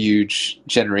see a huge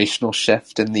generational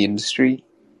shift in the industry,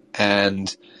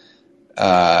 and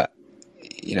over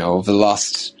the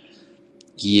last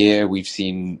year, we've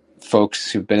seen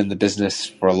folks who've been in the business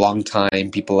for a long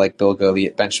time, people like Bill Gurley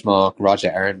at Benchmark, Roger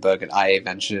Ehrenberg at IA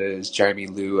Ventures, Jeremy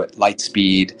Liu at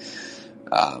Lightspeed,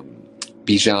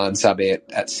 Bijan Sabeh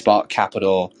at Spark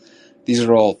Capital. These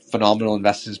are all phenomenal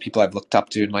investors, people I've looked up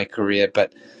to in my career,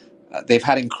 but they've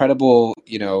had incredible,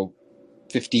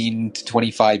 15 to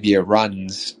 25 year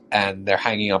runs, and they're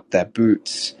hanging up their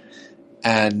boots.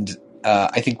 And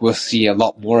I think we'll see a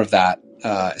lot more of that,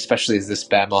 especially as this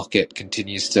bear market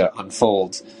continues to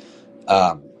unfold.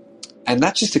 And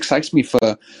that just excites me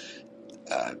for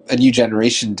a new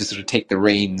generation to sort of take the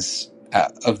reins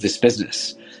of this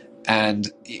business. And,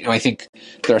 I think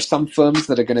there are some firms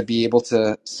that are going to be able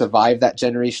to survive that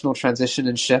generational transition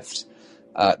and shift.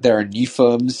 There are new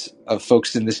firms of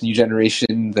folks in this new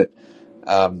generation that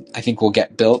I think will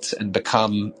get built and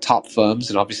become top firms.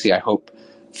 And obviously, I hope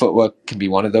Footwork can be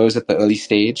one of those at the early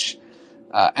stage.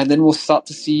 And then we'll start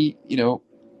to see,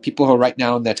 people who are right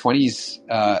now in their 20s,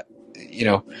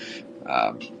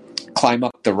 climb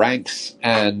up the ranks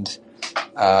and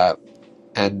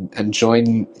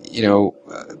join,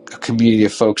 a community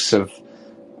of folks of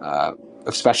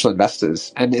special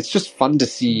investors. And it's just fun to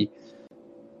see.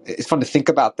 It's fun to think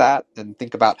about that and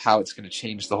think about how it's going to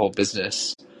change the whole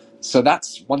business. So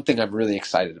that's one thing I'm really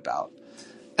excited about.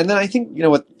 And then I think,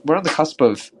 we're on the cusp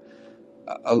of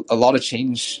a lot of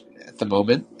change at the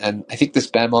moment. And I think this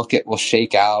bear market will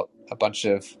shake out a bunch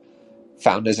of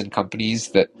founders and companies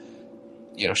that,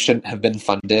 shouldn't have been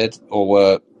funded or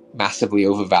were massively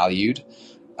overvalued.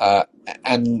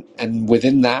 And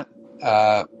within that,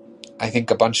 I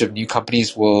think a bunch of new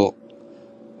companies will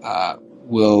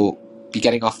be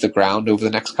getting off the ground over the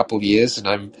next couple of years. And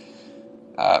I'm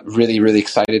really, really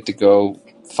excited to go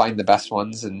find the best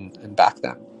ones and back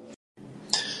them.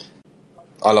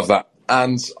 I love that.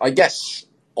 And I guess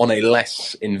on a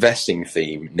less investing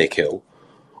theme, Nikhil,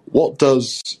 what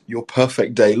does your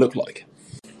perfect day look like?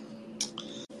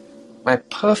 My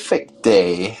perfect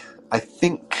day, I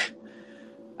think,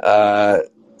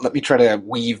 let me try to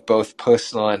weave both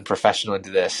personal and professional into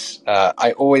this.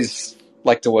 I always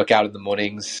like to work out in the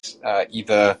mornings,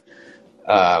 either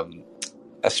a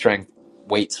strength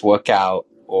weights workout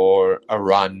or a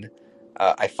run.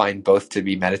 I find both to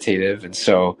be meditative. And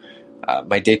so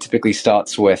my day typically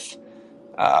starts with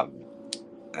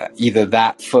either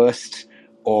that first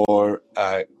or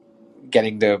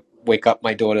getting to wake up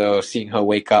my daughter or seeing her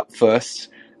wake up first.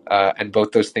 And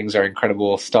both those things are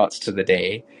incredible starts to the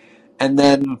day. And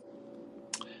then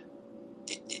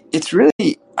it's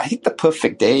really, I think the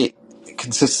perfect day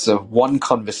consists of one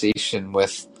conversation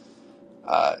with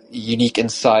unique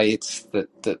insights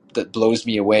that blows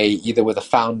me away, either with a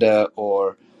founder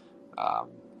or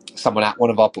someone at one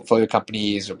of our portfolio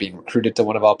companies or being recruited to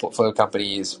one of our portfolio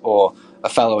companies or a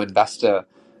fellow investor.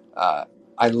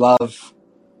 I love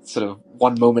sort of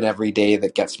one moment every day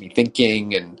that gets me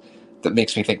thinking and that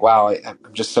makes me think, wow, I'm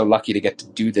just so lucky to get to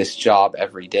do this job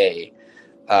every day.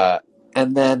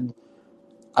 And then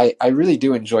I really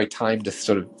do enjoy time to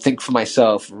sort of think for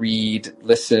myself, read,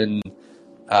 listen,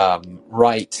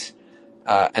 write,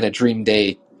 and a dream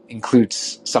day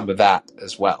includes some of that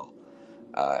as well.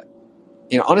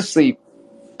 Honestly,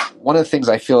 one of the things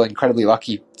I feel incredibly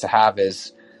lucky to have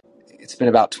is it's been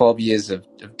about 12 years of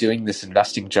doing this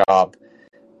investing job,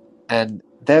 and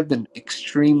there have been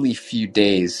extremely few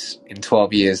days in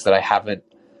 12 years that I haven't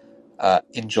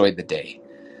enjoyed the day.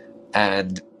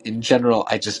 And in general,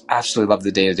 I just absolutely love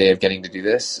the day-to-day of getting to do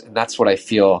this, and that's what I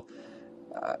feel.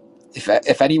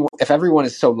 If everyone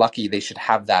is so lucky, they should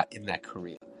have that in their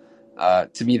career.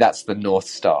 To me, that's the North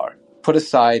Star. Put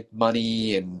aside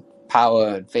money and power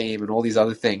and fame and all these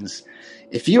other things.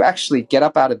 If you actually get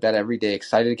up out of bed every day,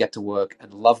 excited to get to work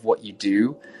and love what you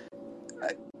do,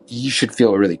 you should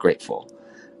feel really grateful.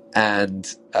 And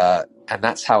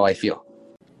that's how I feel.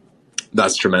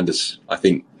 That's tremendous. I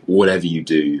think whatever you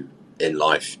do in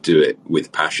life, do it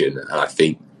with passion. And I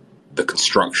think the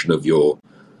construction of your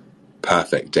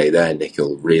perfect day there,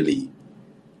 Nikhil, really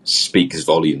speaks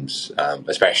volumes,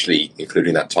 especially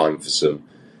including that time for some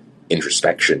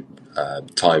introspection,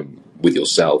 time with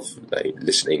yourself,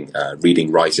 listening,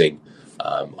 reading, writing.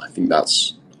 I think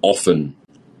that's often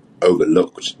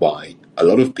overlooked by a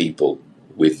lot of people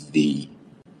with the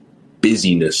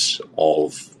busyness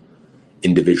of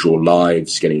individual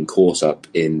lives, getting caught up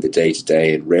in the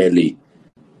day-to-day and rarely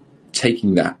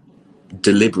taking that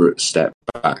deliberate step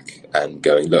back and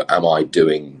going, look, am I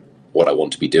doing what I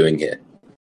want to be doing here?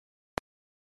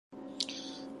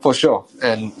 For sure.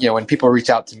 And, when people reach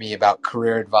out to me about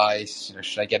career advice,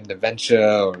 should I get into venture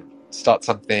or start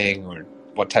something, or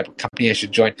what type of company I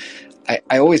should join,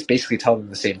 I always basically tell them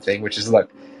the same thing, which is,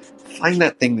 look, find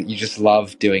that thing that you just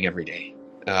love doing every day.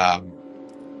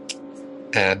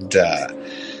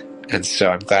 And so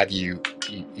I'm glad you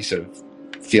sort of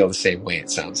feel the same way, it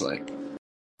sounds like.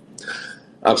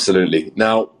 Absolutely.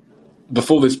 Now,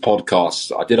 before this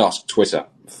podcast, I did ask Twitter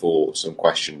for some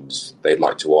questions they'd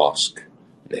like to ask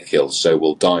Nikhil, so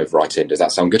we'll dive right in. Does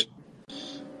that sound good?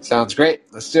 Sounds great.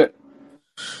 Let's do it.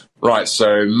 Right,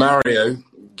 so Mario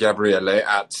Gabriele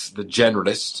at The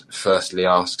Generalist firstly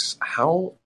asks,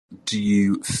 how do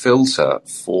you filter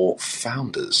for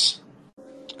founders?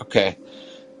 Okay.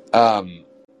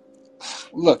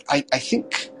 Look, I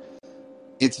think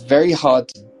it's very hard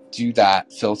to do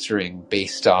that filtering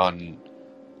based on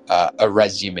a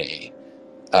resume,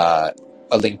 a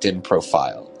LinkedIn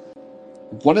profile.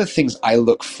 One of the things I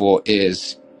look for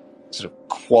is sort of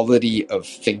quality of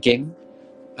thinking.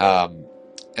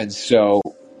 And so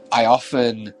I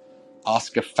often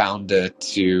ask a founder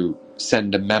to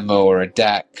send a memo or a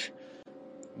deck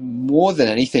more than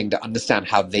anything to understand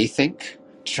how they think,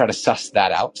 to try to suss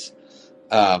that out.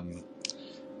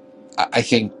 I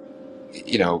think,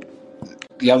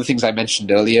 the other things I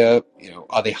mentioned earlier,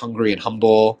 are they hungry and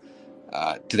humble?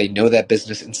 Do they know their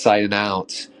business inside and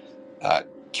out?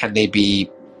 Can they be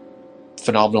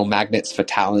phenomenal magnets for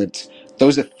talent?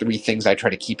 Those are three things I try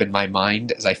to keep in my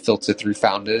mind as I filter through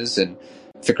founders and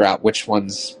figure out which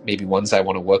ones I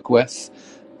want to work with.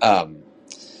 And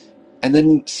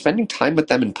then spending time with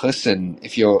them in person,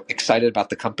 if you're excited about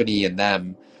the company and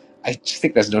them, I just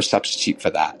think there's no substitute for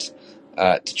that,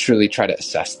 to truly try to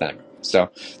assess them. So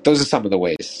those are some of the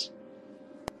ways.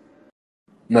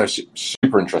 No,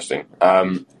 super interesting.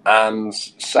 And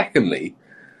secondly,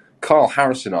 Carl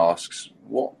Harrison asks,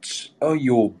 what are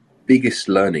your biggest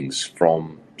learnings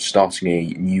from starting a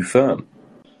new firm?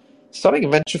 Starting a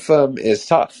venture firm is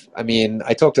tough. I mean,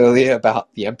 I talked earlier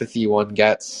about the empathy one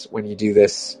gets when you do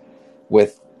this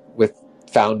with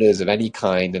founders of any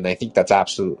kind, and I think that's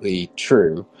absolutely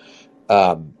true.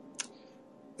 There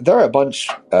are a bunch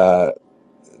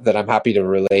that I'm happy to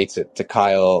relate to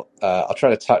Kyle. I'll try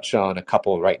to touch on a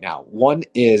couple right now. One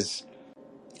is,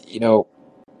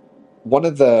 one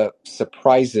of the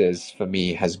surprises for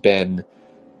me has been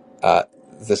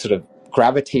the sort of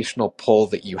gravitational pull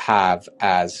that you have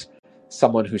as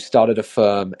someone who started a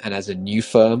firm and as a new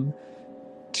firm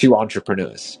to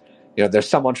entrepreneurs. There's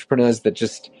some entrepreneurs that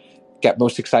just get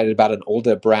most excited about an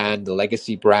older brand, a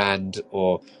legacy brand,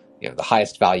 or the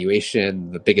highest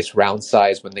valuation, the biggest round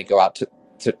size when they go out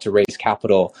to raise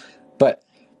capital. But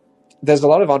there's a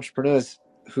lot of entrepreneurs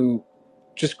who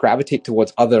just gravitate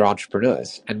towards other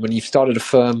entrepreneurs. And when you've started a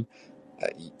firm,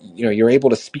 you're able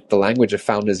to speak the language of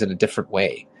founders in a different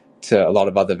way to a lot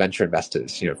of other venture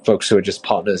investors, folks who are just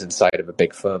partners inside of a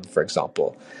big firm, for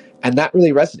example. And that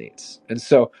really resonates. And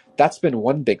so that's been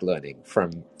one big learning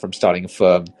from starting a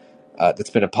firm, that's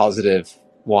been a positive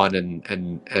one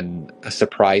and a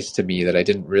surprise to me that I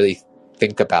didn't really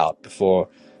think about before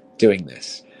doing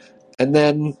this. And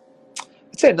then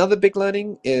I'd say another big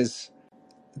learning is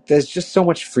there's just so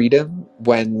much freedom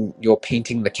when you're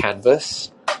painting the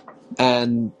canvas.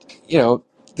 And,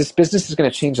 this business is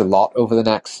going to change a lot over the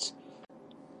next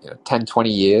 10, 20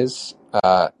 years.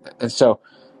 And so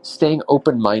staying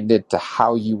open-minded to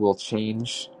how you will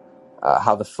change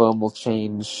how the firm will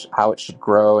change, how it should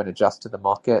grow and adjust to the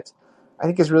market, I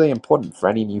think is really important for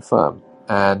any new firm.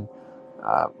 And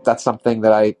that's something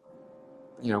that I,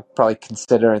 probably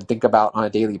consider and think about on a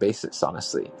daily basis,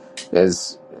 honestly,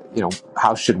 is,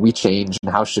 how should we change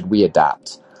and how should we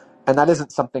adapt? And that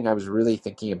isn't something I was really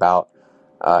thinking about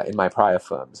in my prior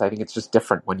firms. I think it's just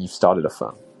different when you've started a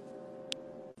firm.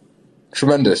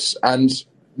 Tremendous. And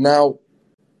now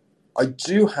I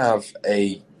do have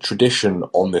a tradition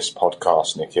on this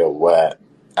podcast, Nikhil, where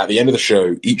at the end of the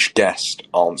show, each guest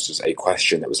answers a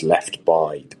question that was left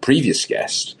by the previous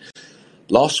guest.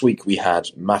 Last week, we had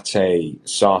Mate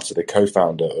Sarta, the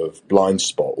co-founder of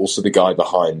Blindspot, also the guy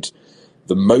behind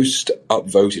the most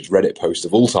upvoted Reddit post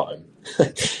of all time.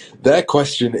 Their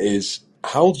question is,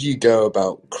 how do you go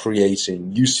about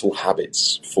creating useful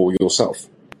habits for yourself?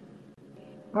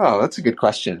 Oh, that's a good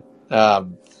question. I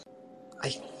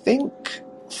think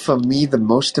for me, the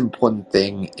most important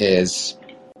thing is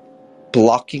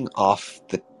blocking off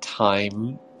the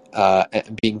time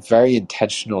and being very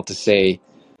intentional to say,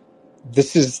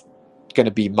 this is going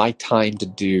to be my time to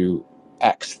do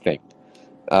X thing.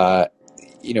 For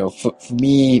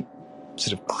me,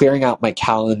 sort of clearing out my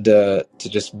calendar to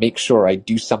just make sure I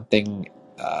do something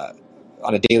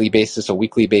on a daily basis or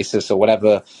weekly basis or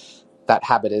whatever that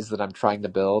habit is that I'm trying to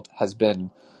build has been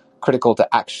critical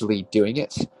to actually doing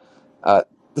it. The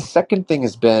second thing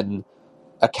has been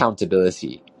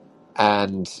accountability.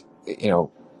 And,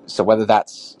 so whether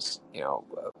that's,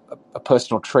 a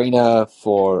personal trainer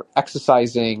for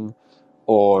exercising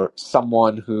or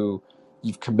someone who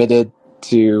you've committed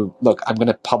to, look, I'm going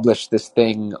to publish this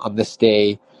thing on this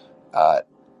day. I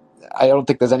don't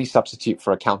think there's any substitute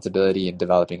for accountability in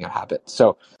developing a habit.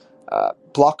 So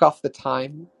block off the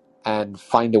time and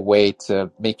find a way to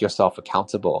make yourself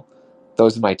accountable.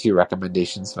 Those are my two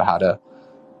recommendations for how to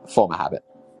form a habit.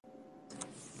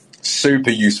 Super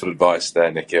useful advice there,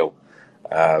 Nikhil.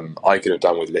 I could have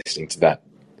done with listening to that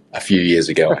a few years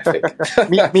ago, I think.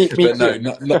 me But too.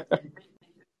 No.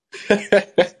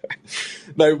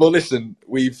 No, well, listen,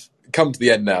 we've come to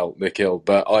the end now, Nikhil,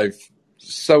 but I've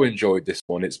so enjoyed this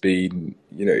one. It's been,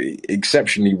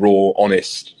 exceptionally raw,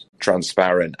 honest,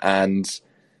 transparent, and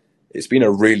it's been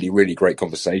a really, really great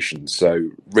conversation. So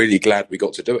really glad we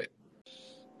got to do it.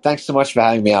 Thanks so much for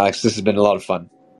having me, Alex. This has been a lot of fun.